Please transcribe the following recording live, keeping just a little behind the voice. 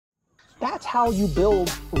That's how you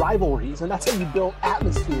build rivalries, and that's how you build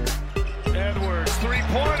atmosphere. Edwards,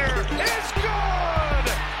 three-pointer, it's good!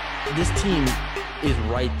 This team is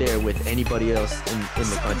right there with anybody else in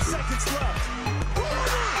the country.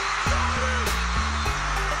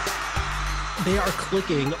 They are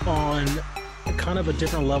clicking on kind of a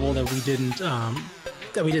different level that we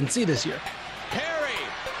didn't see this year. Harry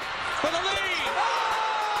for the lead!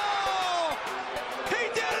 Oh! He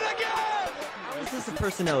did it again! Is this a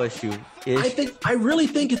personnel issue? I really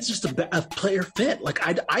think it's just a player fit. Like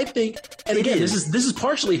I think, and again, this is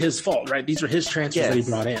partially his fault, right? These are his transfers that he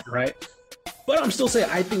brought in, right? But I'm still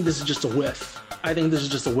saying I think this is just a whiff. I think this is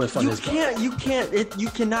just a whiff on his part. You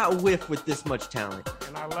cannot whiff with this much talent.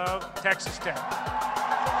 And I love Texas Tech.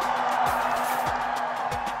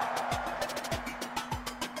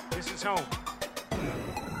 This is home.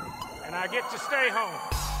 And I get to stay home.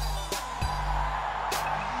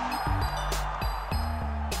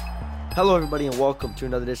 Hello, everybody, and welcome to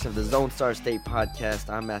another edition of the Zone Star State Podcast.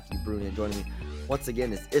 I'm Matthew Bruni, and joining me once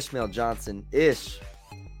again is Ishmael Johnson. Ish,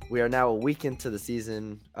 we are now a week into the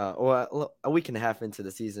season, or a week and a half into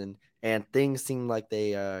the season, and things seem like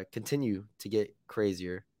they continue to get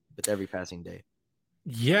crazier with every passing day.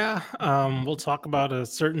 Yeah, we'll talk about a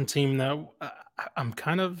certain team that I'm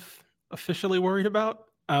kind of officially worried about.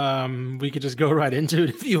 We could just go right into it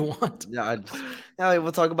if you want. Yeah,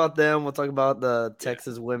 we'll talk about them. We'll talk about the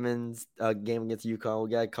Texas women's game against UConn. We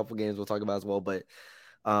got a couple games we'll talk about as well, but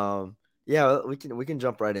yeah, we can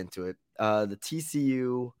jump right into it. The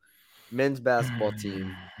TCU men's basketball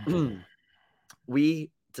team.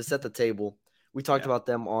 To set the table, we talked about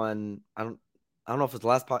them on I don't know if it's the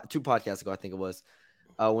last two podcasts ago. I think it was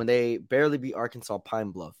when they barely beat Arkansas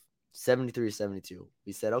Pine Bluff 73-72.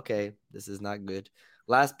 We said, okay, this is not good.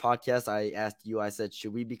 Last podcast, I asked you, I said,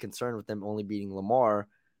 should we be concerned with them only beating Lamar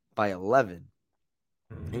by 11?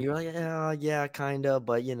 And you're like, yeah, kind of,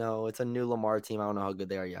 but, it's a new Lamar team. I don't know how good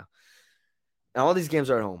they are, yeah. And all these games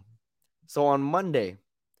are at home. So on Monday,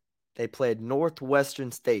 they played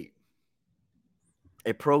Northwestern State,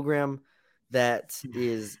 a program that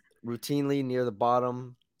is routinely near the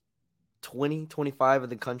bottom 25 of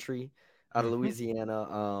the country out of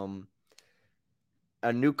Louisiana.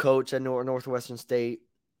 A new coach at Northwestern State,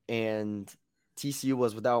 and TCU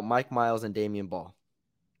was without Mike Miles and Damian Ball.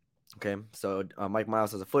 Okay, so Mike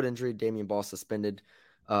Miles has a foot injury. Damian Ball suspended,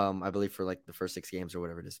 I believe, for like the first 6 games or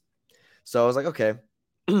whatever it is. So I was like, okay,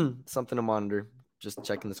 something to monitor. Just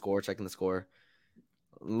checking the score.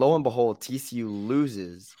 Lo and behold, TCU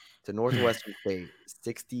loses to Northwestern State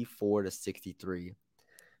 64-63.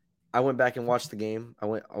 I went back and watched the game. I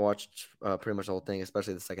watched pretty much the whole thing,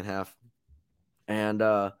 especially the second half. And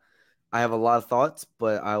I have a lot of thoughts,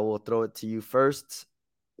 but I will throw it to you first.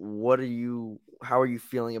 How are you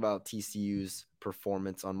feeling about TCU's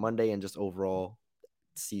performance on Monday and just overall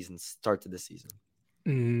start to the season?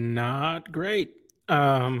 Not great.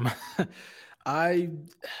 This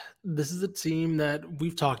is a team that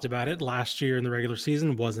we've talked about it last year in the regular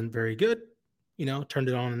season, wasn't very good, turned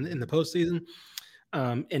it on in the postseason,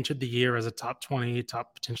 entered the year as a top 20,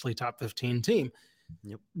 potentially top 15 team.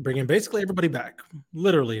 Yep. Bringing basically everybody back,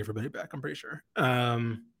 literally everybody back, I'm pretty sure.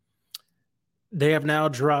 They have now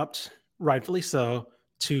dropped, rightfully so,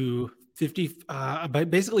 to basically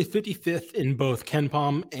 55th in both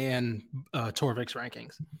KenPom and Torvik's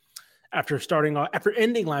rankings. After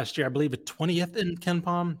ending last year, I believe at 20th in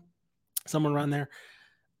KenPom, somewhere around there.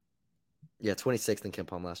 Yeah, 26th in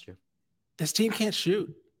KenPom last year. This team can't shoot.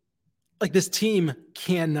 This team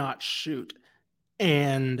cannot shoot.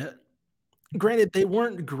 And granted, they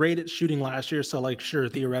weren't great at shooting last year, so sure,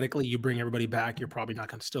 theoretically, you bring everybody back, you're probably not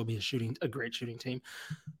going to still be a great shooting team.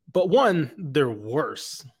 But one, they're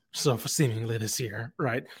worse, so seemingly this year,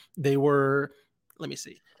 right? They were, let me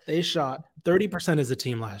see, they shot 30% as a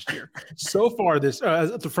team last year. So far this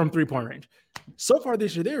from 3-point range. So far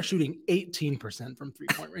this year, they are shooting 18% from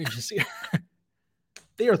 3-point range this year.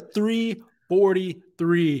 They are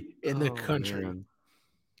 343 in the country. Man.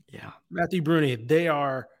 Yeah, Matthew Bruni, they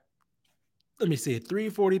are. Let me see,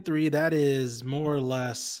 343. That is more or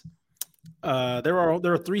less. There are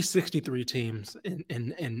 363 teams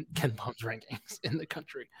in KenPom's rankings in the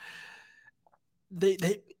country.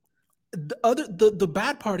 The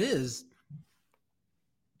bad part is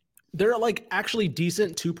they're actually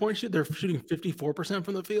decent 2-point shoot. They're shooting 54%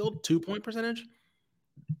 from the field, 2-point percentage.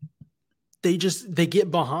 They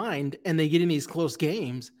get behind and they get in these close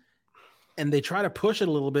games, and they try to push it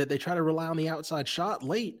a little bit. They try to rely on the outside shot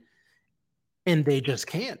late. And they just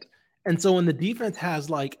can't. And so when the defense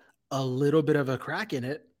has a little bit of a crack in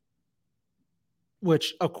it,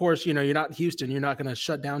 which of course, you're not Houston, you're not going to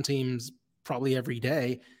shut down teams probably every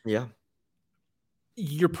day. Yeah.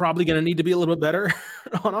 you're probably going to need to be a little bit better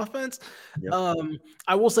on offense. Yep.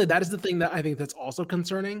 I will say that is the thing that I think that's also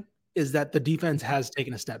concerning is that the defense has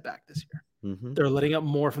taken a step back this year. Mm-hmm. They're letting up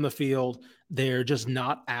more from the field. They're just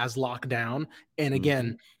not as locked down. And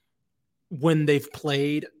again, when they've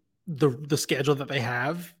played the schedule that they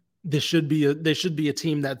have, they should be a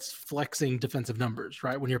team that's flexing defensive numbers,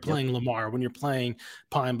 right? When you're playing Lamar, when you're playing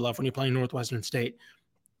Pine Bluff, when you're playing Northwestern State,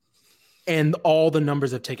 and all the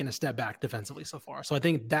numbers have taken a step back defensively so far. So I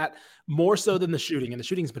think that more so than the shooting, and the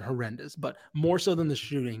shooting's been horrendous, but more so than the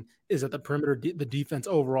shooting is that the perimeter, the defense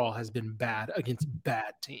overall has been bad against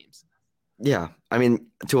bad teams. Yeah, I mean,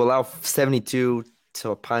 to allow 72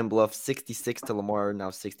 to Pine Bluff, 66 to Lamar,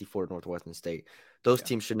 now 64 to Northwestern State. Those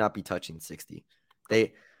teams should not be touching 60.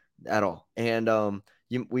 They at all. And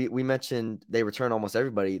we mentioned they return almost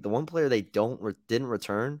everybody. The one player they didn't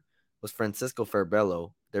return was Francisco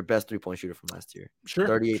Farbello, their best three-point shooter from last year. Sure,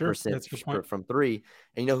 38% from three.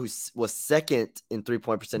 And you know who was second in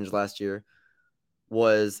three-point percentage last year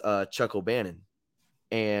was Chuck O'Bannon.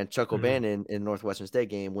 And Chuck O'Bannon in Northwestern State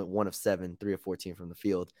game went 1 of 7, 3 of 14 from the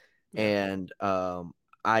field. And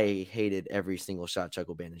I hated every single shot Chuck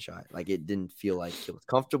O'Bannon shot. Like, it didn't feel like it was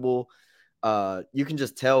comfortable. You can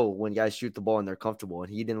just tell when guys shoot the ball and they're comfortable,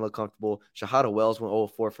 and he didn't look comfortable. Shahada Wells went 0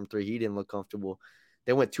 of 4 from 3. He didn't look comfortable.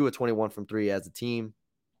 They went 2 of 21 from 3 as a team.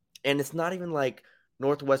 And it's not even like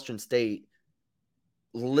Northwestern State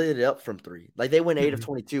lit up from 3. Like, they went 8 of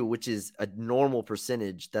 22, which is a normal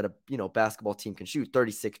percentage that a basketball team can shoot,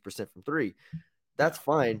 36% from 3. That's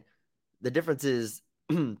fine. The difference is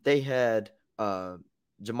they had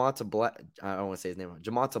Jamonta Black. I don't want to say his name.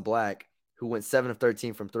 Jamonta Black, who went 7 of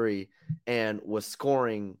 13 from 3 and was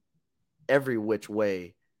scoring every which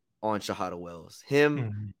way on Shahada Wells.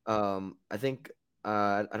 Him, I think.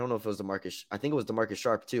 I don't know if it was DeMarcus. I think it was DeMarcus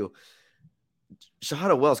Sharp too.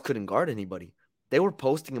 Shahada Wells couldn't guard anybody. They were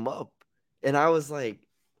posting him up. And I was like,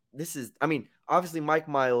 obviously Mike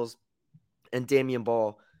Miles and Damian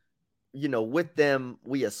Ball, with them,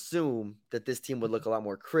 we assume that this team would look a lot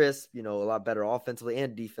more crisp, a lot better offensively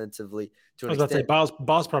and defensively. I was about to say,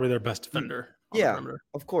 Ball's probably their best defender. Yeah,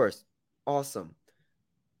 of course. Awesome.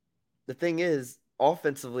 The thing is,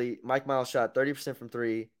 offensively, Mike Miles shot 30% from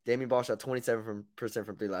 3. Damian Ball shot 27%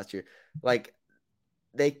 from 3 last year. Like,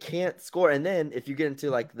 they can't score. And then if you get into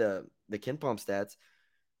like the KenPom stats,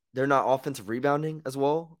 they're not offensive rebounding as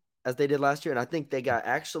well as they did last year. And I think they got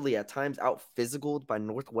actually at times out physicaled by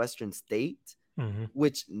Northwestern State,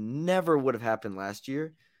 which never would have happened last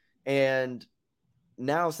year. And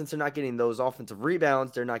now, since they're not getting those offensive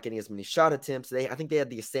rebounds, they're not getting as many shot attempts. I think they had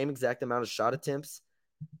the same exact amount of shot attempts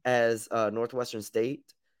as Northwestern State.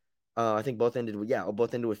 I think both ended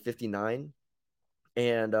with 59.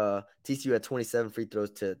 And TCU had 27 free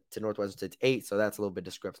throws to Northwestern State's 8, so that's a little bit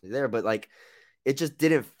discrepancy there. But like, it just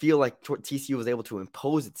didn't feel like TCU was able to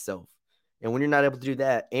impose itself. And when you're not able to do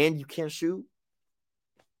that and you can't shoot,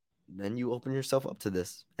 then you open yourself up to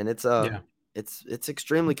this, and it's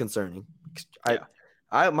extremely concerning.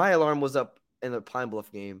 My alarm was up in the Pine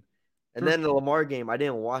Bluff game, and then the Lamar game. I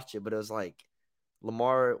didn't watch it, but it was like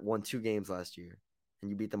Lamar won 2 games last year, and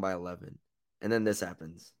you beat them by 11, and then this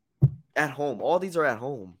happens. At home. All these are at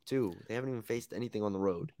home, too. They haven't even faced anything on the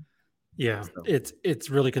road. Yeah, so it's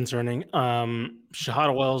really concerning.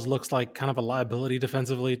 Shahada Wells looks like kind of a liability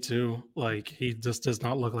defensively, too. Like, he just does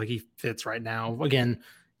not look like he fits right now. Again,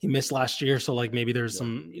 he missed last year, so like maybe there's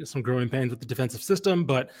some growing pains with the defensive system.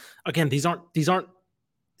 But again, this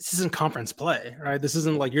isn't conference play, right? This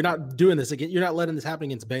isn't like, you're not doing this again. You're not letting this happen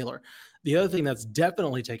against Baylor. The other thing that's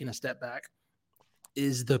definitely taken a step back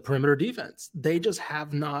is the perimeter defense. They just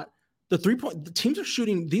have not. The teams are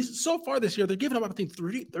shooting these so far this year. They're giving up, I think,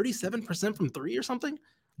 37% from 3 or something.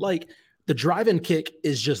 Like, the drive and kick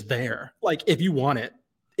is just there. Like, if you want it,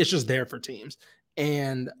 it's just there for teams.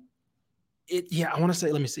 And I want to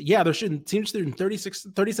say, let me see. Yeah, teams shooting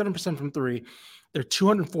 37% from 3. They're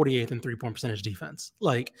 248th in 3-point percentage defense.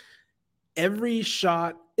 Like, every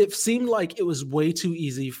shot, it seemed like it was way too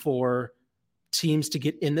easy for teams to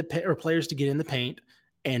get in the paint, or players to get in the paint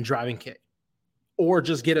and drive and kick, or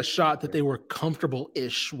just get a shot that they were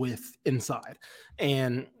comfortable-ish with inside.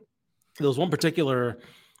 And there was one particular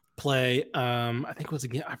play, I think it was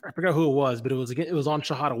again, I forgot who it was, but it was on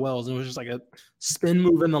Shahada Wells, and it was just like a spin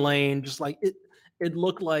move in the lane, just like it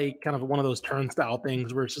looked like kind of one of those turnstile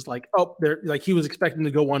things where it's just like, oh, there, like he was expecting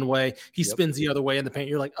to go one way, he spins the other way in the paint.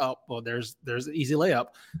 You're like, oh, well, there's an easy layup.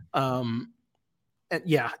 And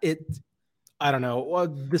yeah, I don't know. Well,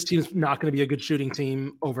 this team's not going to be a good shooting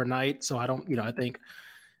team overnight. So I think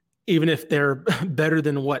even if they're better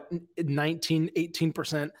than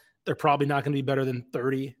 18%, They're probably not going to be better than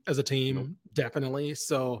 30 as a team, Nope. definitely.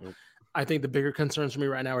 So Nope. I think the bigger concerns for me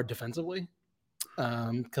right now are defensively,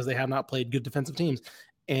 because they have not played good defensive teams,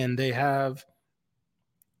 and they have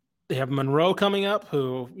Monroe coming up,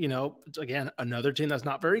 who, again, another team that's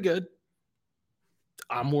not very good.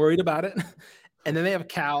 I'm worried about it. And then they have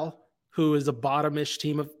Cal, who is a bottom-ish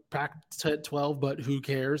team of Pac-12, but who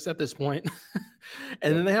cares at this point?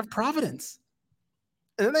 And then they have Providence.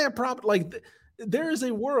 And then they have there is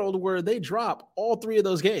a world where they drop all three of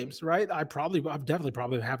those games, right? I definitely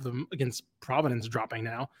probably have them against Providence dropping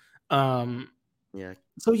now. Yeah.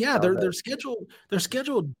 So yeah, they're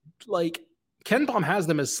scheduled like KenPom has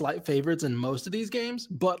them as slight favorites in most of these games,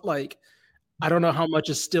 but like I don't know how much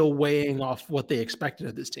is still weighing off what they expected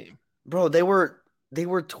of this team. Bro, they were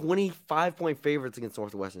 25-point favorites against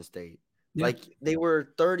Northwestern State. Yeah. Like they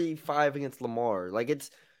were 35 against Lamar. Like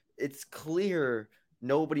it's clear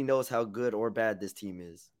nobody knows how good or bad this team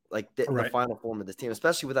is. Like the final form of this team,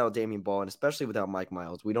 especially without Damian Ball and especially without Mike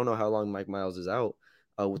Miles. We don't know how long Mike Miles is out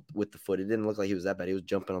with the foot. It didn't look like he was that bad. He was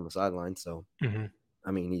jumping on the sideline. So, I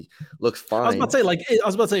mean, he looks fine. I was about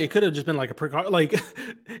to say, it could have just been like it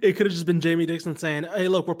could have just been Jamie Dixon saying, "Hey,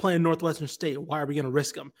 look, we're playing Northwestern State. Why are we going to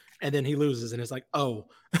risk him?" And then he loses, and it's like, oh.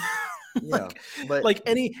 Yeah, but like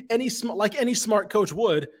any smart coach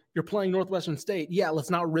would, you're playing Northwestern State. Yeah, let's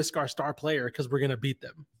not risk our star player because we're gonna beat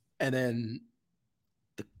them. And then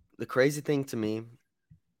the crazy thing to me,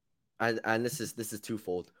 and this is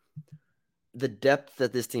twofold. The depth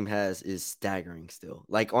that this team has is staggering still.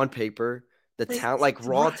 Like on paper, the talent, like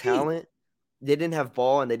raw talent, they didn't have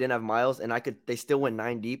Ball and they didn't have Miles, and they still went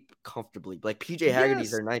 9 deep comfortably. Like PJ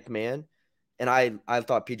Haggerty's their 9th man, and I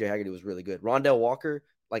thought PJ Haggerty was really good. Rondell Walker,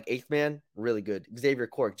 like 8th man, really good. Xavier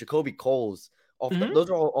Cork, Jacoby Coles, those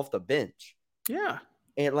are all off the bench. Yeah.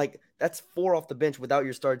 And like that's 4 off the bench without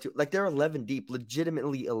your starting two. Like they're 11 deep,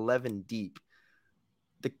 legitimately 11 deep.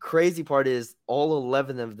 The crazy part is all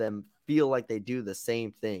 11 of them feel like they do the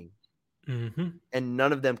same thing. And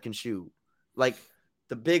none of them can shoot. Like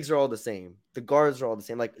the bigs are all the same. The guards are all the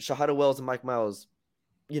same. Like Shahada Wells and Mike Miles,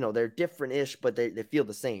 they're different-ish, but they feel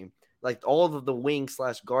the same. Like all of the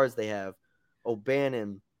wing/guards they have,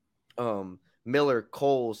 O'Bannon, Miller,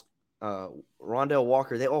 Coles, Rondell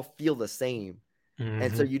Walker, they all feel the same.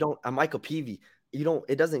 And so you don't, Michael Peavy,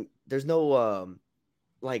 there's no,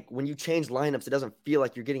 like when you change lineups, it doesn't feel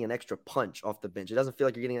like you're getting an extra punch off the bench. It doesn't feel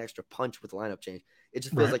like you're getting an extra punch with the lineup change. It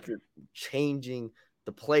just feels like you're changing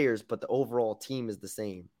the players, but the overall team is the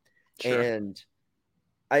same. Sure. And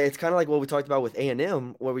it's kind of like what we talked about with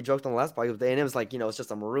A&M, where we joked on the last podcast with A&M. It's like, it's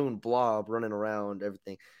just a maroon blob running around,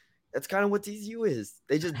 everything. That's kind of what TCU is.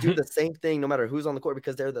 They just do the same thing no matter who's on the court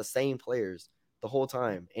because they're the same players the whole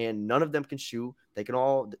time. And none of them can shoot. They can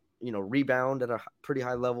all, rebound at a pretty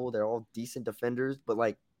high level. They're all decent defenders. But,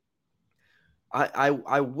 like,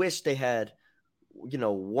 I wish they had,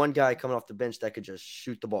 one guy coming off the bench that could just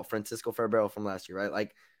shoot the ball. Francisco Fairbarrow from last year, right?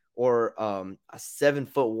 Like, or a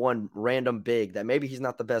 7'1" random big that maybe he's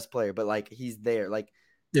not the best player, but, like, he's there. Like,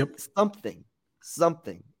 something.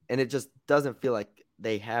 And it just doesn't feel like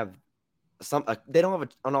they have they don't have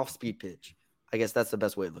an off-speed pitch. I guess that's the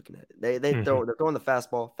best way of looking at it. They're throwing the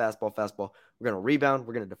fastball. We're going to rebound,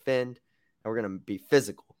 we're going to defend, and we're going to be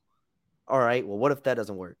physical. All right, well, what if that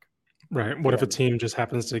doesn't work? Right. What if a team just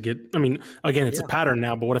happens to get – I mean, again, it's a pattern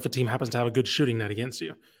now, but what if a team happens to have a good shooting night against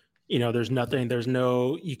you? You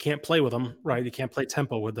can't play with them, right? You can't play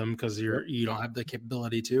tempo with them because you don't have the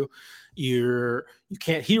capability to. You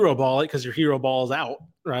can't hero ball it because your hero ball is out,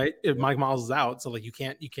 right? If Mike Miles is out, so like you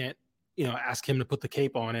can't ask him to put the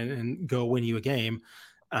cape on and go win you a game.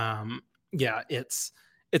 It's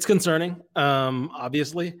concerning,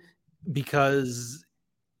 obviously, because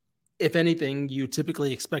if anything, you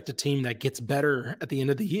typically expect a team that gets better at the end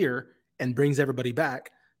of the year and brings everybody back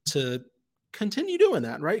to continue doing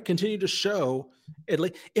that, right? Continue to show,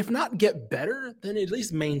 if not get better, then at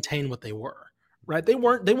least maintain what they were, right? They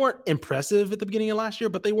weren't impressive at the beginning of last year,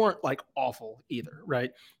 but they weren't like awful either,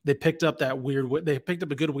 right? They picked up a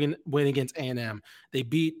good win against A&M. They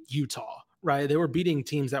beat Utah, right? They were beating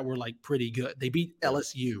teams that were like pretty good. They beat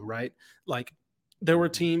LSU, right? Like there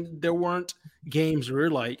weren't games where you're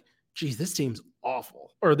like, geez, this team's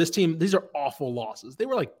awful, or these are awful losses. They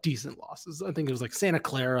were like decent losses. I think it was like Santa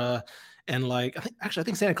Clara, and like I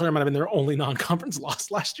think Santa Clara might have been their only non-conference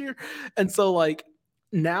loss last year. And so like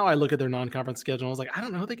now I look at their non-conference schedule, I was like, I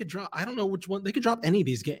don't know, I don't know which one they could drop any of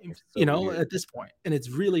these games, at this point. And it's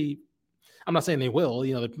really, I'm not saying they will,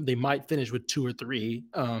 they might finish with 2 or 3,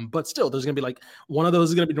 but still there's gonna be like one of those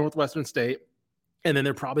is gonna be Northwestern State, and then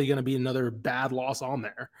they're probably gonna be another bad loss on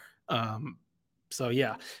there. So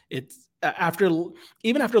yeah, it's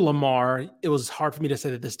even after Lamar, it was hard for me to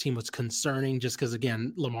say that this team was concerning just because,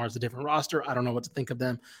 again, Lamar's a different roster. I don't know what to think of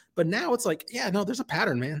them. But now it's like, yeah, no, there's a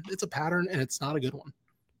pattern, man. It's a pattern, and it's not a good one.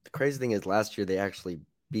 The crazy thing is last year they actually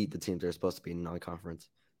beat the teams they're supposed to be in non-conference.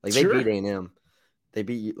 Like they beat A&M. They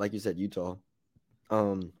beat, like you said, Utah.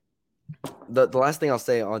 The last thing I'll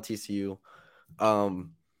say on TCU,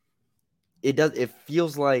 it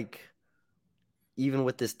feels like even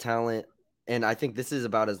with this talent, and I think this is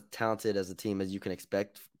about as talented as a team as you can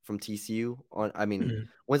expect from TCU.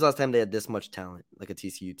 When's the last time they had this much talent like a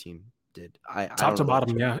TCU team did? Top to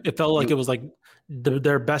bottom, yeah. It felt like it was like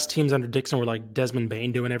their best teams under Dixon were like Desmond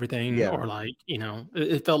Bain doing everything, or like,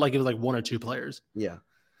 it felt like it was like one or two players. Yeah.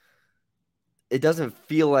 It doesn't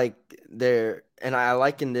feel like they're, and I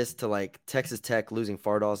liken this to like Texas Tech losing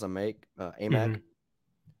Fardaws on AMAC. Mm-hmm.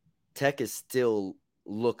 Tech is still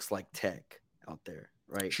looks like Tech out there,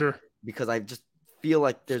 right? Sure. Because I just feel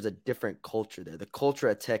like there's a different culture there. The culture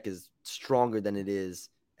at Tech is stronger than it is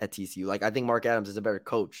at TCU. Like, I think Mark Adams is a better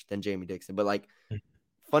coach than Jamie Dixon, but like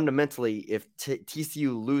fundamentally, if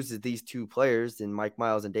TCU loses these two players in Mike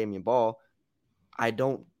Miles and Damian Ball,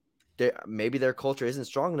 maybe their culture isn't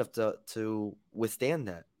strong enough to withstand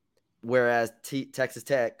that. Whereas Texas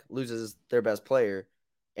Tech loses their best player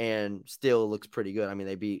and still looks pretty good. I mean,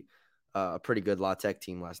 they beat a pretty good La Tech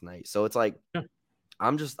team last night. So it's like,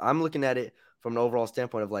 I'm looking at it from an overall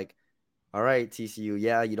standpoint of like, all right, TCU,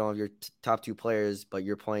 yeah, you don't have your top two players, but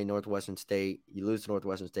you're playing Northwestern State. You lose to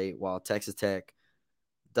Northwestern State, while Texas Tech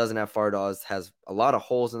doesn't have Fardaws, has a lot of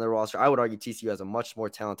holes in their roster. I would argue TCU has a much more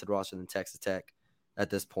talented roster than Texas Tech at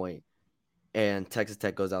this point. And Texas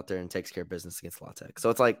Tech goes out there and takes care of business against La Tech. So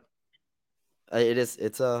it's like,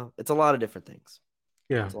 it's a lot of different things.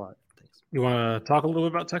 Yeah. It's a lot of things. You want to talk a little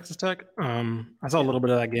bit about Texas Tech? I saw a little bit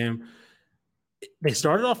of that game. They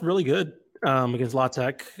started off really good against La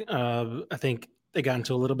Tech. I think they got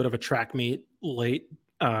into a little bit of a track meet late,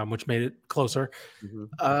 which made it closer.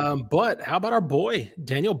 Mm-hmm. But how about our boy,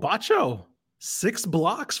 Daniel Bacho? 6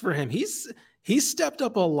 blocks for him. He's stepped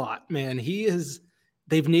up a lot, man.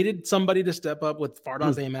 They've needed somebody to step up with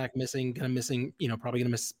Fardaws AMAC missing, probably going to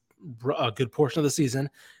miss a good portion of the season.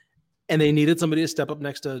 And they needed somebody to step up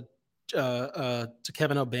next to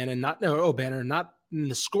Kevin O'Bannon, not in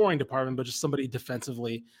the scoring department, but just somebody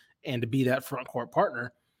defensively and to be that front court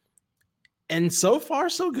partner. And so far,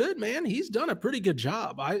 so good, man. He's done a pretty good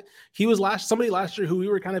job. He was somebody last year who we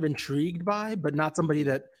were kind of intrigued by, but not somebody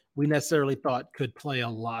that we necessarily thought could play a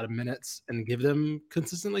lot of minutes and give them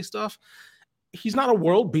consistently stuff. He's not a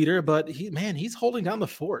world beater, but he's holding down the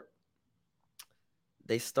fort.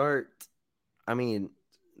 The starting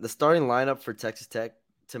lineup for Texas Tech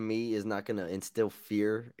to me is not going to instill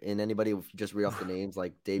fear in anybody if you just read off the names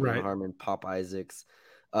like Davion Harmon, Pop Isaacs,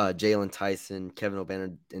 Jalen Tyson, Kevin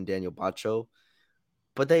O'Bannon, and Daniel Bacho.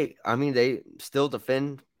 But they still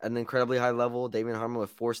defend at an incredibly high level. Davion Harmon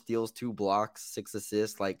with 4 steals, 2 blocks, 6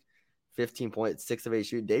 assists, like 15 points, 6 of 8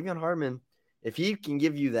 shooting. Davion Harmon, if he can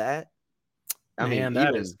give you that,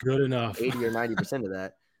 that is good enough. 80 or 90% of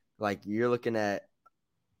that, like you're looking at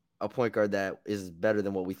a point guard that is better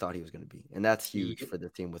than what we thought he was going to be. And that's huge for the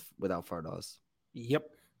team without Fardaws. Yep,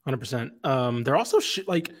 100%. They're also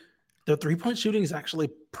their 3-point shooting is actually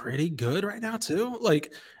pretty good right now too.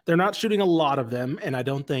 Like they're not shooting a lot of them, and I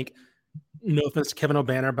don't think, no offense to Kevin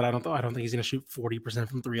O'Bannon, but I don't think he's going to shoot 40%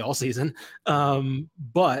 from 3 all season.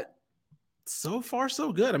 But so far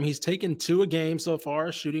so good. I mean, he's taken 2 a game so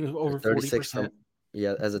far, shooting over 40%.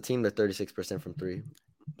 As a team, they're 36% from 3.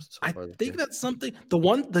 I think that's something.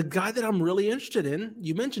 The guy that I'm really interested in,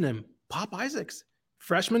 you mentioned him, Pop Isaacs,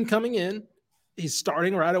 freshman coming in. He's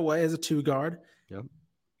starting right away as a 2 guard. Yep.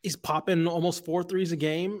 He's popping almost 4 threes a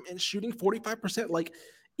game and shooting 45%. Like,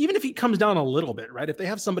 even if he comes down a little bit, right? If they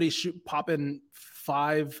have somebody popping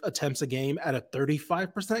 5 attempts a game at a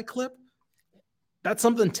 35% clip, that's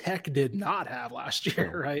something Tech did not have last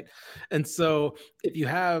year, right? And so if you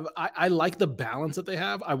have, I like the balance that they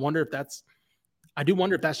have. I do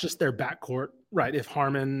wonder if that's just their backcourt, right? If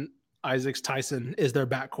Harmon, Isaacs, Tyson is their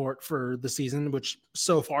backcourt for the season, which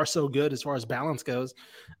so far so good as far as balance goes.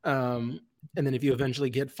 And then if you eventually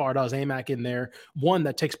get Fardaws AMAC in there, one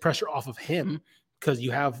that takes pressure off of him because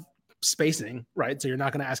you have spacing, right? So you're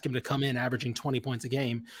not going to ask him to come in averaging 20 points a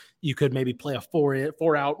game. You could maybe play a 4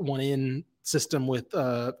 out, 1 in system with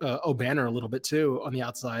O'Banner a little bit too on the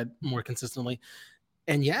outside more consistently.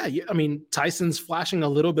 And Tyson's flashing a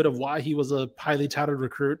little bit of why he was a highly touted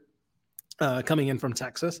recruit coming in from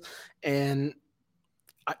Texas. And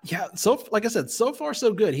so like I said, so far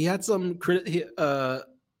so good. He had some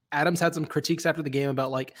Adams had some critiques after the game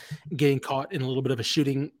about like getting caught in a little bit of a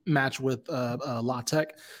shooting match with La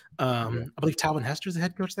Tech. I believe Talvin Hester's the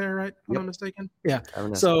head coach there, right? If I'm not mistaken. Yeah.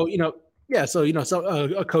 So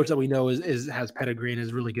a coach that we know has pedigree and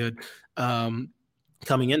is really good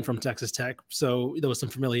coming in from Texas Tech. So there was some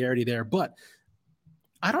familiarity there, but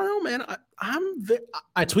I don't know, man.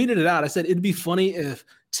 I tweeted it out. I said it'd be funny if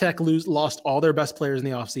Tech lost all their best players in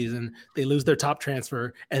the offseason. They lose their top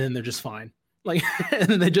transfer, and then they're just fine. Like, and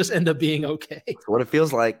then they just end up being okay. That's what it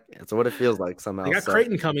feels like. It's what it feels like somehow. They got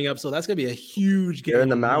Creighton coming up, so that's gonna be a huge game. They're in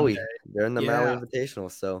the Maui. They're in the Maui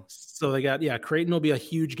Invitational. So they got Creighton will be a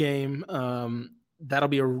huge game.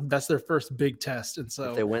 That's their first big test, and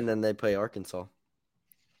so if they win, then they play Arkansas.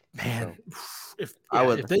 Man, if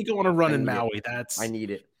they go on a run in Maui, I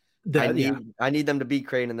need it. I need them to beat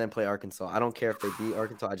Creighton and then play Arkansas. I don't care if they beat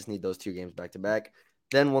Arkansas. I just need those 2 games back to back.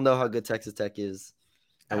 Then we'll know how good Texas Tech is.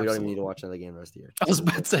 And we don't even need to watch another game the rest of the year. I was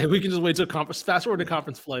about to say, we can just wait till fast forward to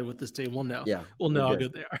conference play with this team. We'll know. Yeah. We'll know how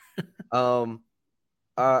good they are.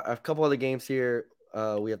 A couple other games here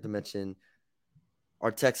we have to mention.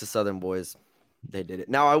 Our Texas Southern boys, they did it.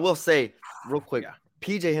 Now, I will say real quick,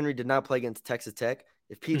 PJ Henry did not play against Texas Tech.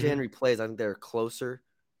 If PJ Henry plays, I think they're closer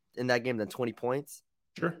in that game than 20 points.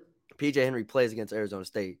 Sure. PJ Henry plays against Arizona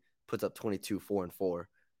State, puts up 22, 4-4,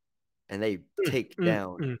 and they take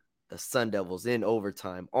down the Sun Devils in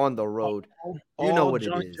overtime on the road. You know what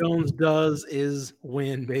John it is. Jones does is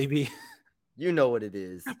win, baby. You know what it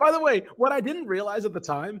is. By the way, what I didn't realize at the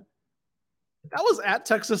time, that was at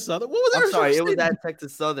Texas Southern. What was I'm sorry, it was at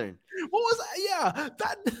Texas Southern. What was that? Yeah,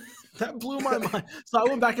 that blew my mind. So I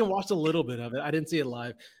went back and watched a little bit of it. I didn't see it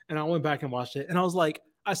live, and I went back and watched it, and I was like,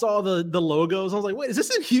 I saw the logos. I was like, wait, is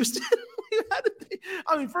this in Houston?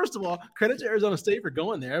 I mean, first of all, credit to Arizona State for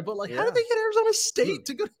going there, but how did they get Arizona State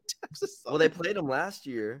to go to Texas Southern? Well, they played them last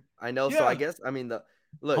year. I know. Yeah. So I guess, I mean,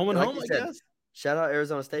 home and home, I guess. Shout out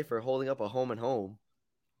Arizona State for holding up a home and home.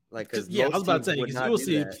 I was about to say, because you'll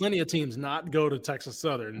see plenty of teams not go to Texas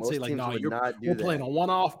Southern and say, like, no, we're playing a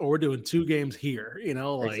one-off or we're doing 2 games here,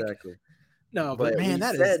 Exactly. No, but man,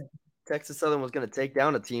 Texas Southern was going to take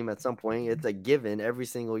down a team at some point. It's a given every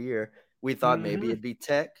single year. We thought maybe it'd be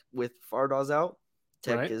Tech with Fardaws out.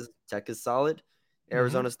 Tech is solid.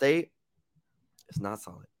 Arizona State is not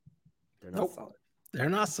solid. They're not solid. They're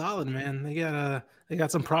not solid, man. They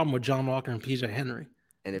got some problem with John Walker and PJ Henry.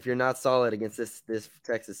 And if you're not solid against this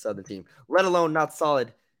Texas Southern team, let alone not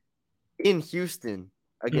solid in Houston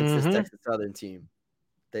against this Texas Southern team,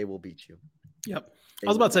 they will beat you. Yep. I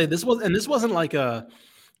was about to say this wasn't like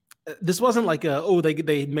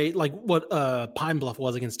they made like what Pine Bluff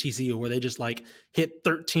was against TCU, where they just like hit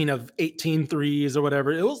 13 of 18 threes or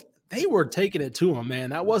whatever. They were taking it to them,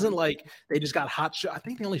 man. That wasn't like they just got hot shot. I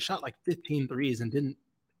think they only shot like 15 threes and didn't.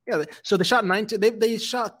 Yeah, so they shot 19. They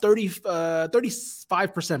shot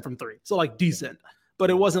 35% from 3, so like decent, but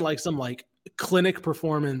it wasn't like some like clinic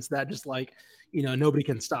performance that just like nobody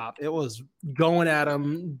can stop. It was going at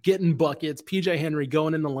them, getting buckets. PJ Henry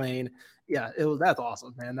going in the lane. Yeah, that's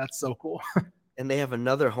awesome, man. That's so cool. And they have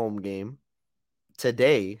another home game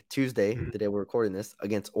today, Tuesday, the day we're recording this,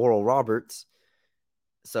 against Oral Roberts.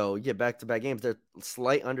 So you get back-to-back games. They're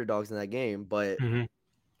slight underdogs in that game, but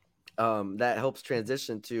that helps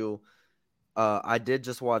transition to I did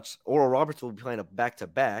just watch Oral Roberts will be playing a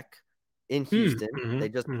back-to-back in Houston. They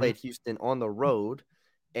just played Houston on the road,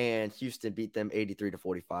 and Houston beat them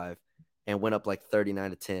 83-45 and went up like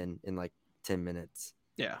 39-10 in like 10 minutes.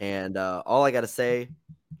 Yeah. And all I got to say,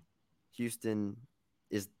 Houston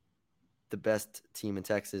is the best team in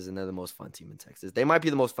Texas, and they're the most fun team in Texas. They might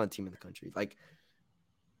be the most fun team in the country. Like,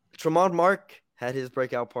 Tremont Mark had his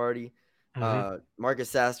breakout party.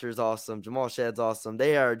 Marcus Saster is awesome. Jamal Shedd's awesome.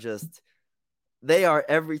 They are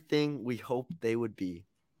everything we hoped they would be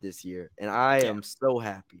this year. And I am so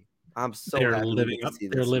happy. They're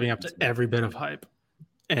living up to every bit of hype.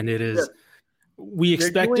 And it is we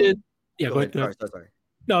expected go ahead. Sorry.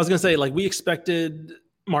 No, I was gonna say, like, we expected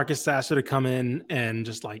Marcus Saster to come in and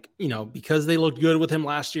just like, because they looked good with him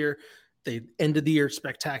last year, they ended the year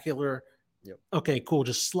spectacular. Yep. Okay, cool.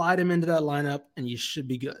 Just slide him into that lineup and you should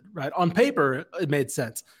be good, right? On paper, it made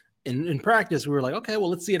sense. In practice, we were like, okay, well,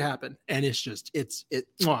 let's see it happen. And it's just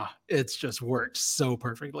worked so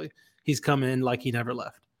perfectly. He's come in like he never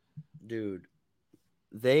left. Dude,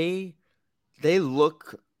 they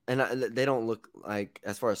look, and they don't look like,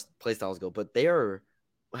 as far as play styles go, but they are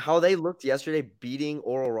how they looked yesterday, beating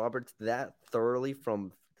Oral Roberts that thoroughly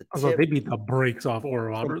from the tip. They beat the brakes off Oral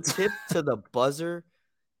Roberts. From tip to the buzzer.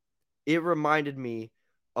 It reminded me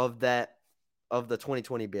of the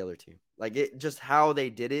 2020 Baylor team. Like, it just how they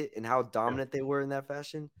did it and how dominant they were in that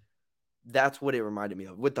fashion. That's what it reminded me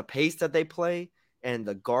of. With the pace that they play and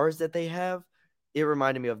the guards that they have, it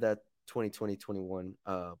reminded me of that 2020-21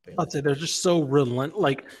 Baylor. I'd say they're just so relentless.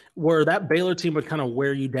 Like where that Baylor team would kind of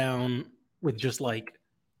wear you down with just like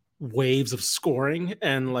waves of scoring,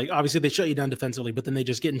 and like obviously they shut you down defensively, but then they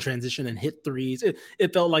just get in transition and hit threes.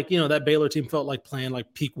 It felt like, that Baylor team felt like playing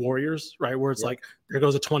like peak Warriors, right? Where it's like there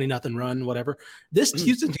goes a 20-0 run, whatever. This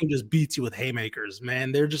Houston team just beats you with haymakers,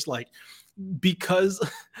 man. They're just like, because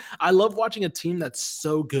I love watching a team that's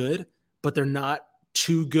so good, but they're not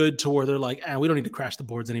too good to where they're like, we don't need to crash the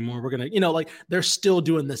boards anymore. We're gonna, like they're still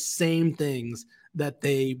doing the same things that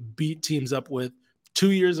they beat teams up with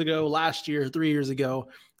 2 years ago, last year, 3 years ago.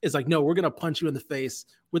 It's like, no, we're going to punch you in the face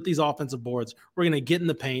with these offensive boards. We're going to get in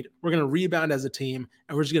the paint. We're going to rebound as a team.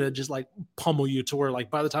 And we're just going to just like pummel you to where like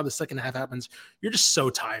by the time the second half happens, you're just so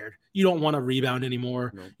tired. You don't want to rebound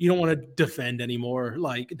anymore. No. You don't want to defend anymore.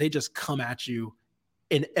 Like they just come at you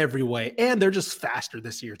in every way. And they're just faster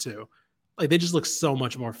this year too. Like they just look so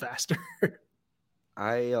much more faster.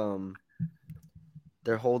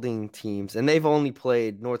 They're holding teams, and they've only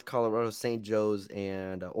played North Colorado, St. Joe's,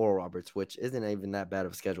 and Oral Roberts, which isn't even that bad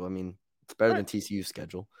of a schedule. I mean, it's better than TCU's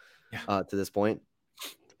schedule to this point.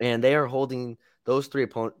 And they are holding those three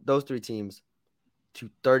teams to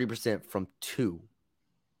 30% from two.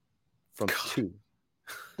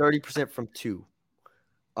 30% from two.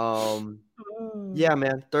 Yeah,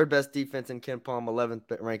 man. Third best defense in KenPom,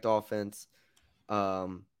 11th ranked offense.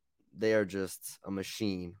 They are just a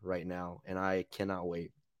machine right now, and I cannot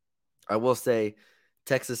wait. I will say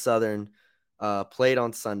Texas Southern played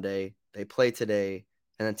on Sunday. They play today,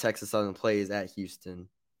 and then Texas Southern plays at Houston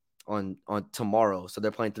on tomorrow. So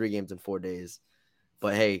they're playing 3 games in 4 days.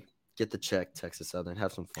 But, hey, get the check, Texas Southern.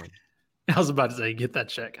 Have some fun. I was about to say, get that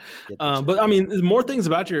check. But, I mean, there's more things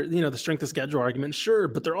about your, the strength of schedule argument, sure.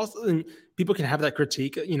 But they're also – people can have that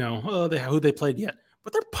critique, who they played yet.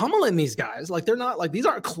 But they're pummeling these guys. Like, they're not like, these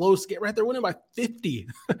aren't close games, right? They're winning by 50,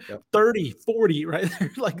 30, 40, right? They're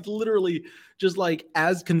like literally just like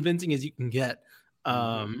as convincing as you can get.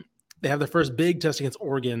 They have their first big test against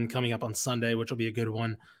Oregon coming up on Sunday, which will be a good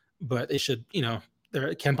one. But they should,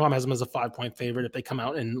 KenPom has them as a 5-point favorite. If they come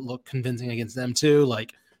out and look convincing against them too,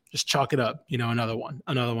 like just chalk it up, another one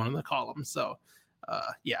in the column. So,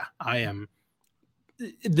 I am.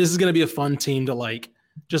 This is going to be a fun team to like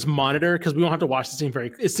just monitor because we won't have to watch this team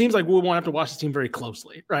it seems like we won't have to watch this team very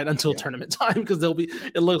closely, right? Until tournament time, because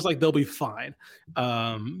it looks like they'll be fine.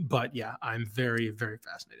 But yeah, I'm very, very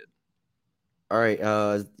fascinated. All right.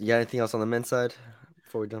 You got anything else on the men's side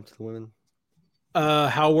before we jump to the women?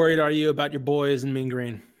 How worried are you about your boys in Mean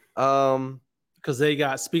Green? Because they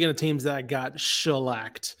speaking of teams that got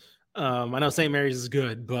shellacked, I know St. Mary's is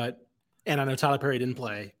good, and I know Tyler Perry didn't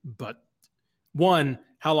play, but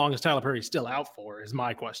how long is Tyler Perry still out for is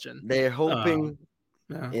my question. They're hoping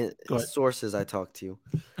sources I talked to.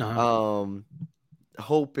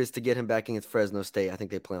 Hope is to get him back against Fresno State. I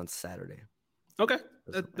think they play on Saturday. Okay.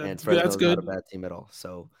 And Fresno's not a bad team at all.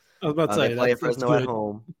 So I was about to say they play Fresno at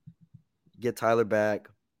home. Get Tyler back.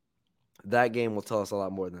 That game will tell us a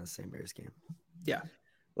lot more than the St. Mary's game. Yeah.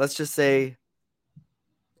 Let's just say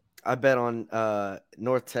I bet on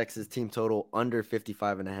North Texas team total under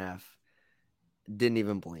 55.5. Didn't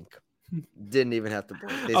even blink. Didn't even have to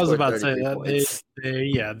blink. I was about to say that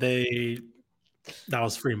that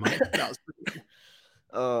was free money.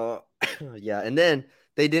 Yeah, and then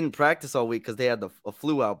they didn't practice all week because they had a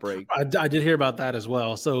flu outbreak. I did hear about that as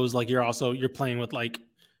well. So it was like you're playing with like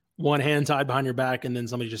one hand tied behind your back, and then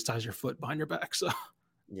somebody just ties your foot behind your back. So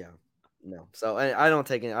yeah, no. So I don't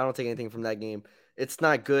take anything from that game. It's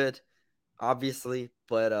not good, obviously,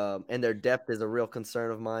 but and their depth is a real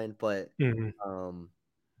concern of mine. But we'll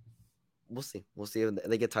see. We'll see if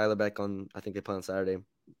they get Tyler back on. I think they play on Saturday.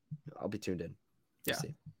 I'll be tuned in. We'll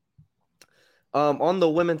see. On the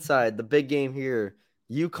women's side, the big game here,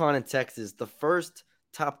 UConn and Texas, the first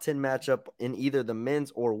top 10 matchup in either the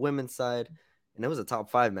men's or women's side. And it was a top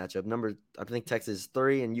 5 matchup. I think Texas is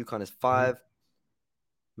 3 and UConn is 5.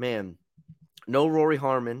 Man, no Rory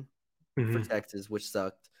Harmon for Texas, which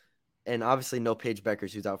sucked. And obviously no Paige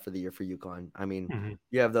Beckers, who's out for the year for UConn. I mean,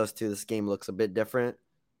 you have those two. This game looks a bit different.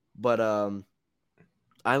 But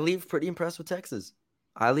I leave pretty impressed with Texas.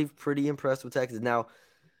 Now,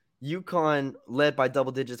 UConn led by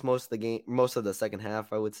double digits most of the second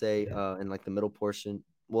half, I would say, in like the middle portion.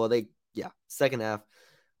 Well, second half.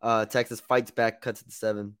 Texas fights back, cuts it to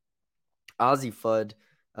 7. Azzi Fudd,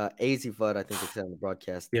 I think it's on the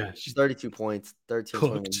broadcast. Yeah, she's 32 points, 13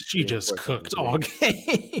 cooked. She just cooked all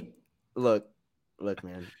game. Look,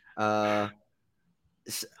 man.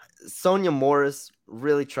 Sonia Morris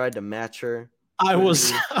really tried to match her.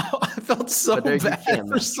 I felt so But there, you bad can't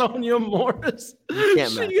for match Sonia Morris. You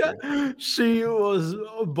can't match She was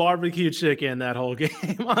barbecue chicken that whole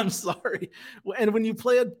game. I'm sorry. And when you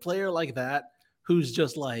play a player like that, who's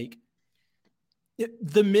just like,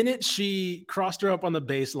 the minute she crossed her up on the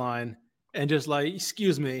baseline and just like,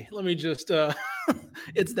 excuse me, let me just,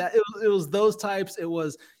 it's that it was those types. It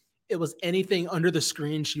was anything under the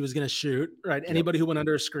screen she was going to shoot, right? Anybody who went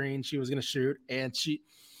under a screen, she was going to shoot. And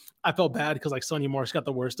I felt bad because like Sonia Morris got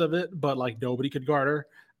the worst of it, but like nobody could guard her.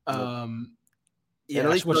 Yeah, and at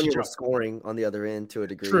least Sonia was scoring on the other end to a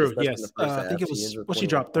degree. True, yes. I think it was what she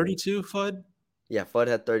dropped, 32, Fudd? Yeah, Fudd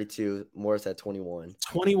had 32, Morris had 21.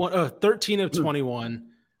 13 of 21.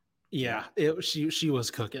 Yeah, she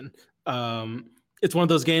was cooking. It's one of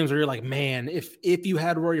those games where you're like, man, if you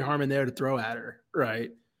had Rory Harmon there to throw at her,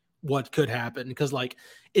 right, what could happen? Because like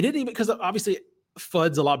it didn't even, because obviously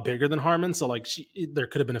Fudd's a lot bigger than Harmon, so like there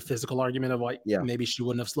could have been a physical argument of like maybe she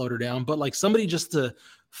wouldn't have slowed her down, but like somebody just to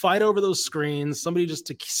fight over those screens, somebody just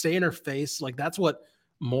to stay in her face, like that's what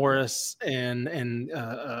Morris and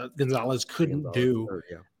Gonzalez couldn't do.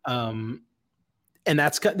 And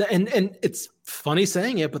that's and it's funny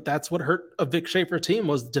saying it, but that's what hurt a Vic Schaefer team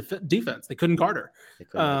was defense. They couldn't guard her.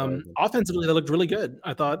 Offensively, they looked really good.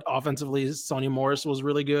 I thought offensively, Sonia Morris was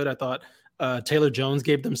really good. I thought Taylor Jones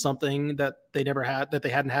gave them something that they never had, that they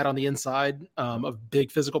hadn't had on the inside, of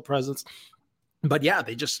big physical presence. But yeah,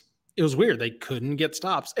 it was weird. They couldn't get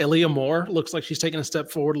stops. Elia Moore looks like she's taking a step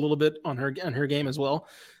forward a little bit on her game as well.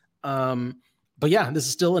 But yeah, this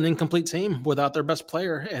is still an incomplete team without their best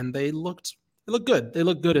player, and they looked good. They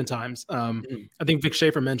looked good in times. I think Vic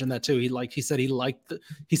Schaefer mentioned that too. He said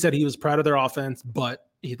he was proud of their offense, but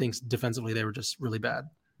he thinks defensively they were just really bad.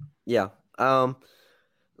 Yeah.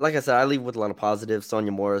 Like I said, I leave with a lot of positives.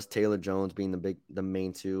 Sonia Morris, Taylor Jones being the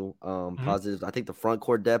main two. Positives. I think the front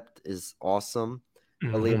court depth is awesome.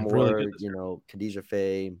 Aaliyah Moore, really Khadijah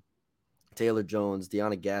Faye, Taylor Jones,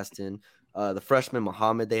 Deanna Gaston, the freshman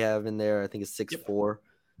Muhammad they have in there, I think is 6'4"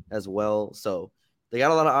 as well. So they got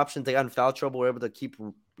a lot of options. They got in foul trouble. We're able to keep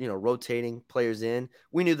rotating players in.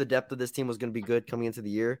 We knew the depth of this team was going to be good coming into the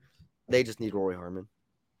year. They just need Rory Harmon.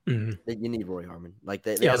 You need Rory Harmon. Like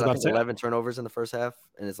they had I think 11 turnovers in the first half,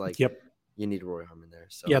 and it's like you need Rory Harmon there.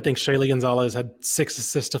 So I think Shaylee Gonzalez had 6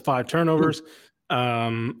 assists to 5 turnovers.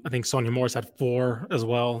 I think Sonia Morris had 4 as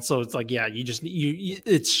well. So it's like,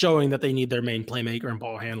 it's showing that they need their main playmaker and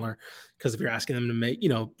ball handler. Because if you're asking them to make,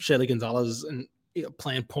 Shaylee Gonzalez and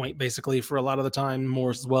playing point basically for a lot of the time,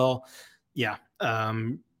 Morris as well. Yeah.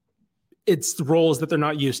 It's the roles that they're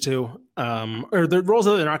not used to, or the roles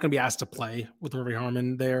that they're not going to be asked to play with Rory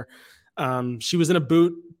Harmon there. She was in a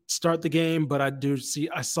boot start the game, but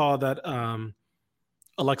I saw that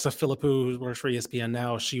Alexa Philippou, who works for ESPN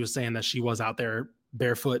now, she was saying that she was out there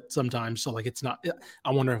barefoot sometimes. So like, it's not,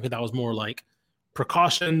 I wonder if that was more like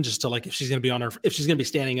precaution, just to like, if she's going to be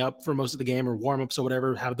standing up for most of the game or warm-ups or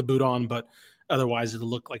whatever, have the boot on, but otherwise it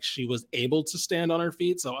looked like she was able to stand on her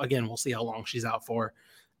feet. So again, we'll see how long she's out for.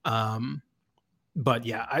 But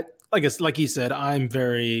yeah, I guess like you said, I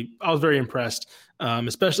was very impressed.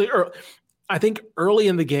 Especially, I think early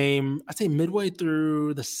in the game, I'd say midway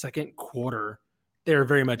through the second quarter, they were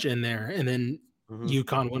very much in there. And then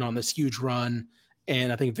UConn went on this huge run.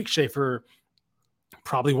 And I think Vic Schaefer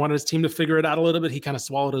probably wanted his team to figure it out a little bit. He kind of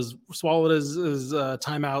swallowed his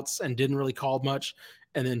timeouts and didn't really call much.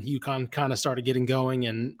 And then UConn kind of started getting going.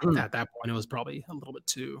 And at that point, it was probably a little bit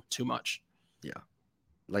too much. Yeah.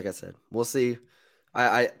 Like I said, we'll see.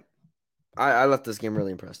 I left this game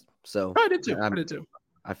really impressed. So I did too.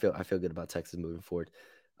 I feel good about Texas moving forward.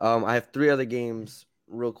 I have 3 other games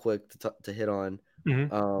real quick to hit on.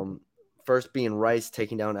 First being Rice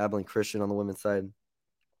taking down Abilene Christian on the women's side.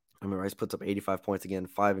 I mean, Rice puts up 85 points again,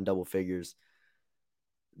 5 in double figures.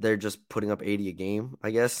 They're just putting up 80 a game,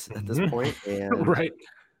 I guess, at this point. And right.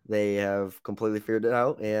 They have completely figured it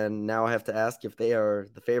out. And now I have to ask if they are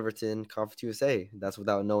the favorites in Conference USA. That's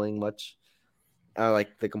without knowing much,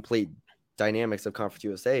 like the complete dynamics of Conference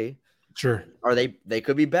USA. Sure. They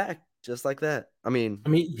could be back just like that. I mean,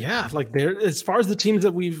 yeah, like they're, as far as the teams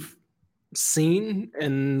that we've seen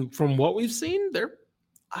and from what we've seen,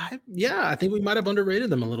 I think we might have underrated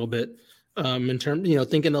them a little bit in terms,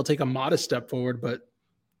 thinking they'll take a modest step forward, but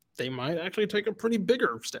they might actually take a pretty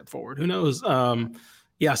bigger step forward. Who knows?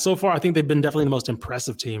 So far I think they've been definitely the most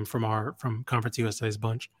impressive team from Conference USA's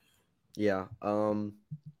bunch. Yeah.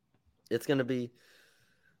 It's going to be,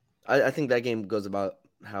 I think that game goes about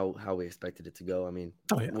how we expected it to go. I mean,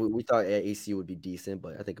 we thought AC would be decent,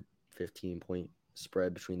 but I think a 15-point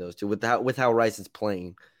spread between those two with how Rice is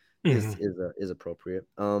playing is appropriate.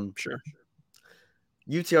 Sure.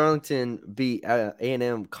 UT Arlington beat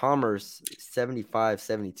A&M Commerce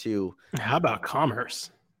 75-72. How about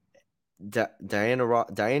Commerce? Diane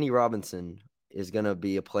Robinson is going to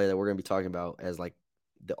be a player that we're going to be talking about as like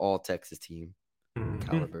the all Texas team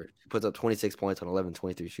caliber. She puts up 26 points on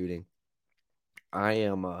 11-23 shooting. I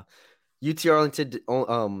am UT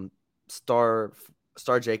Arlington Star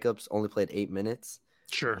Jacobs only played 8 minutes.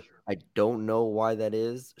 Sure. I don't know why that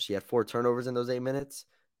is. She had 4 turnovers in those 8 minutes.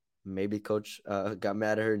 Maybe coach got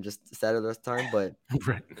mad at her and just sat her the rest of the time, but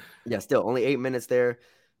right. Yeah, still only 8 minutes there.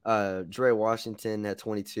 Dre Washington had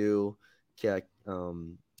 22. Yeah,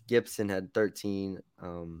 Gibson had 13.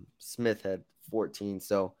 Smith had 14.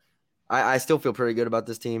 So I still feel pretty good about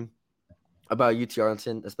this team, about UT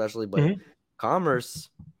Arlington especially, but Commerce.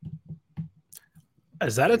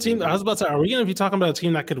 Is that a team? I was about to say, are we going to be talking about a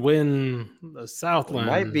team that could win the Southland?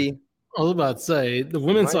 Might be. I was about to say the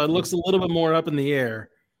women's side looks a little bit more up in the air.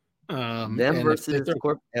 Them versus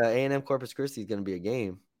A&M Corpus Christi is going to be a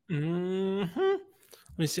game.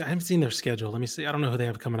 Let me see. I haven't seen their schedule. Let me see. I don't know who they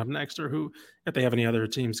have coming up next or if they have any other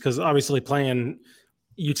teams, because obviously playing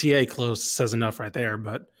UTA close says enough right there.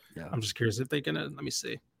 But yeah. I'm just curious if they can. Let me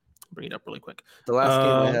see. Bring it up really quick. The last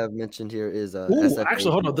game I have mentioned here is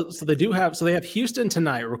actually, hold on. So they have Houston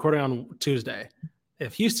tonight. We're recording on Tuesday. They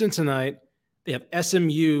have Houston tonight. They have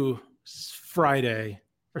SMU Friday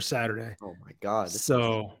or Saturday. Oh my God! This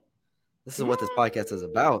is what this podcast is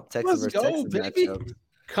about. Texas versus Texas baby. Matchup.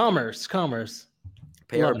 Commerce.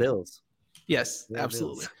 Pay our bills. Yes,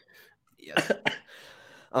 absolutely. Yes.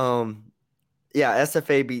 Yeah,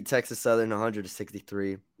 SFA beat Texas Southern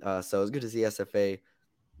 100-63. So it's good to see SFA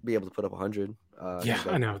be able to put up 100.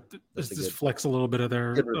 I know. Just flex a little bit of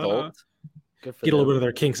their good result. Get a little bit of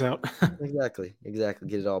their kinks out. Exactly.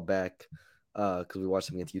 Get it all back. Because we watched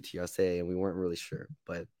them against UTSA and we weren't really sure.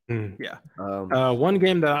 But one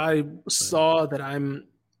game that I saw that I'm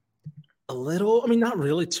a little, not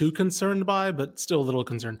really too concerned by, but still a little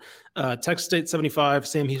concerned. Texas State 75,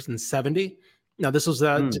 Sam Houston 70. Now this was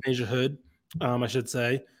at Denasia Hood, I should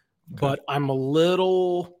say, but I'm a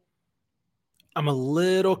little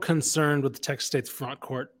concerned with the Texas State's front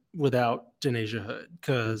court without Denasia Hood,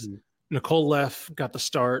 because Nicole Leff got the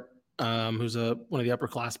start. Who's one of the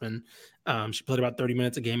upperclassmen. She played about 30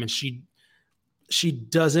 minutes a game, and she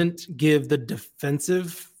doesn't give the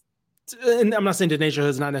defensive. And I'm not saying Denasia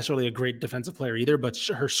is not necessarily a great defensive player either, but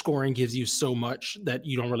her scoring gives you so much that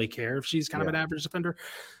you don't really care if she's kind of an average defender.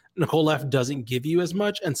 Nicole Leff doesn't give you as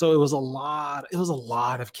much, and so it was a lot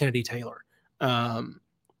of Kennedy Taylor. I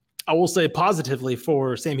will say positively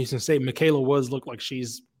for Sam Houston State, Michaela looked like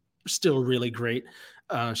she's still really great.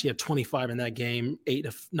 She had 25 in that game, 8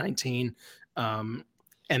 of 19. And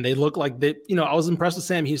they look like they, I was impressed with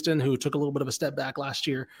Sam Houston, who took a little bit of a step back last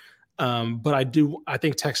year. But I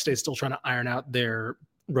think Texas State's still trying to iron out their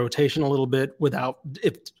rotation a little bit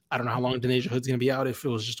I don't know how long Denasia Hood's going to be out, if it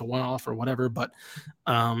was just a one-off or whatever, but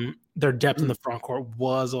their depth in the front court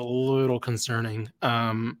was a little concerning.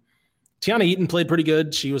 Tiana Eaton played pretty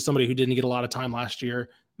good. She was somebody who didn't get a lot of time last year,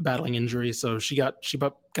 battling injury. So she got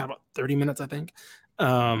about 30 minutes, I think.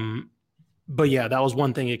 But yeah, that was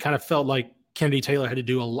one thing. It kind of felt like Kennedy Taylor had to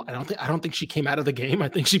do a lot. I don't think she came out of the game. I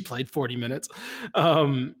think she played 40 minutes.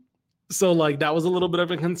 So like that was a little bit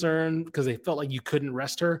of a concern because they felt like you couldn't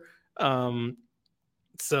rest her.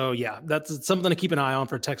 So yeah, that's something to keep an eye on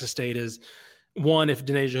for Texas State is one, if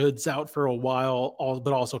Denasia Hood's out for a while,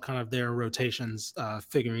 but also kind of their rotations,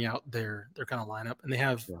 figuring out their kind of lineup. And they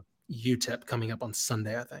have UTEP coming up on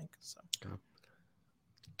Sunday, I think. So.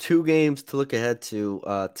 2 games to look ahead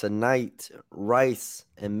to tonight. Rice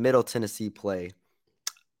and Middle Tennessee play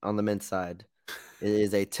on the men's side. It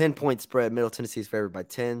is a 10-point spread. Middle Tennessee is favored by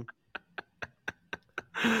 10.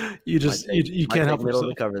 You can't help Middle yourself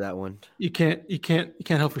to cover that one. You can't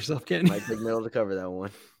help yourself, can you? Might take Middle to cover that one.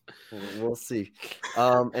 We'll see.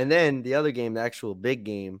 And then the other game, the actual big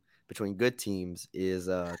game between good teams, is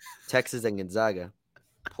Texas and Gonzaga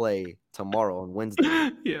play tomorrow on Wednesday.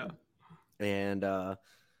 Yeah. And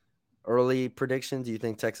early predictions, do you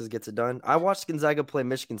think Texas gets it done? I watched Gonzaga play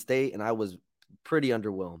Michigan State, and I was pretty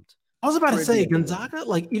underwhelmed. I was about to say Gonzaga,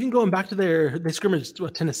 like even going back to they scrimmaged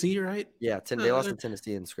Tennessee, right? Yeah, they lost to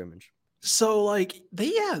Tennessee in scrimmage. So like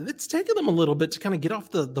it's taken them a little bit to kind of get off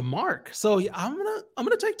the mark. So yeah, I'm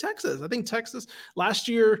gonna take Texas. I think Texas last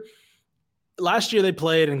year they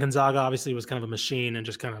played and Gonzaga obviously was kind of a machine and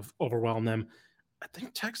just kind of overwhelmed them. I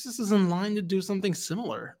think Texas is in line to do something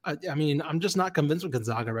similar. I mean, I'm just not convinced with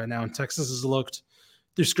Gonzaga right now. And Texas has looked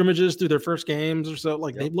through scrimmages, through their first games or so,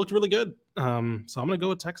 they've looked really good. So I'm going to go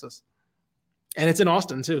with Texas. And it's in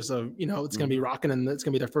Austin too. So, it's going to be rocking and it's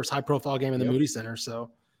going to be their first high profile game in the Moody Center.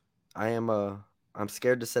 So I am I'm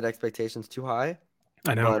scared to set expectations too high.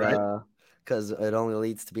 I know, but right? because it only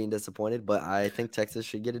leads to being disappointed. But I think Texas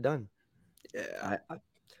should get it done. Yeah.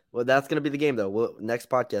 Well, that's gonna be the game though. Next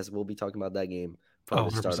podcast we'll be talking about that game. Oh,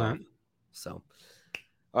 Probably start off. 100%. So,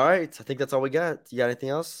 all right, I think that's all we got. You got anything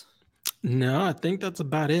else? No, I think that's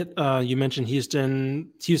about it. You mentioned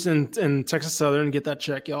Houston and Texas Southern. Get that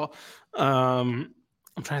check, y'all. I'm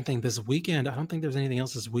trying to think this weekend. I don't think there's anything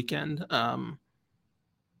else this weekend. I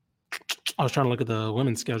was trying to look at the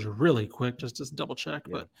women's schedule really quick just to double check,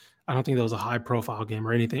 but I don't think there was a high profile game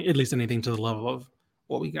or anything, at least anything to the level of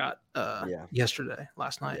what we got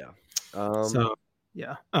last night.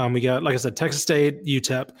 We got, like I said, Texas State,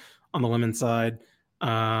 UTEP on the women's side.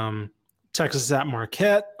 Texas at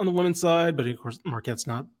Marquette on the women's side, but of course Marquette's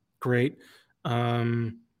not great.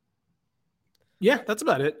 That's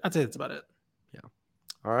about it. I'd say that's about it. Yeah.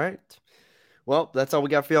 All right. Well, that's all we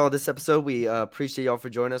got for y'all this episode. We appreciate y'all for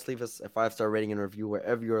joining us. Leave us a 5-star rating and review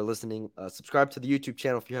wherever you are listening. Subscribe to the YouTube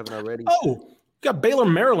channel if you haven't already. Oh, we got Baylor,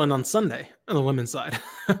 Maryland on Sunday on the women's side.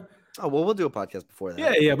 Oh, well, we'll do a podcast before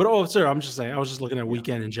that. Yeah. But sir, I'm just saying, I was just looking at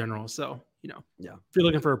weekend in general. So, if you're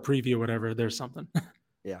looking for a preview or whatever, there's something.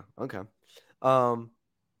 Yeah. Okay. But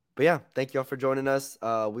yeah, thank y'all for joining us.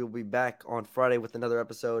 We'll be back on Friday with another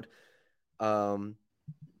episode. Don't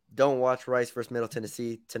watch Rice versus Middle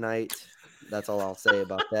Tennessee tonight. That's all I'll say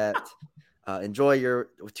about that. Enjoy your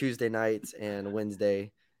Tuesday nights and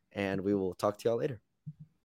Wednesday, and we will talk to y'all later.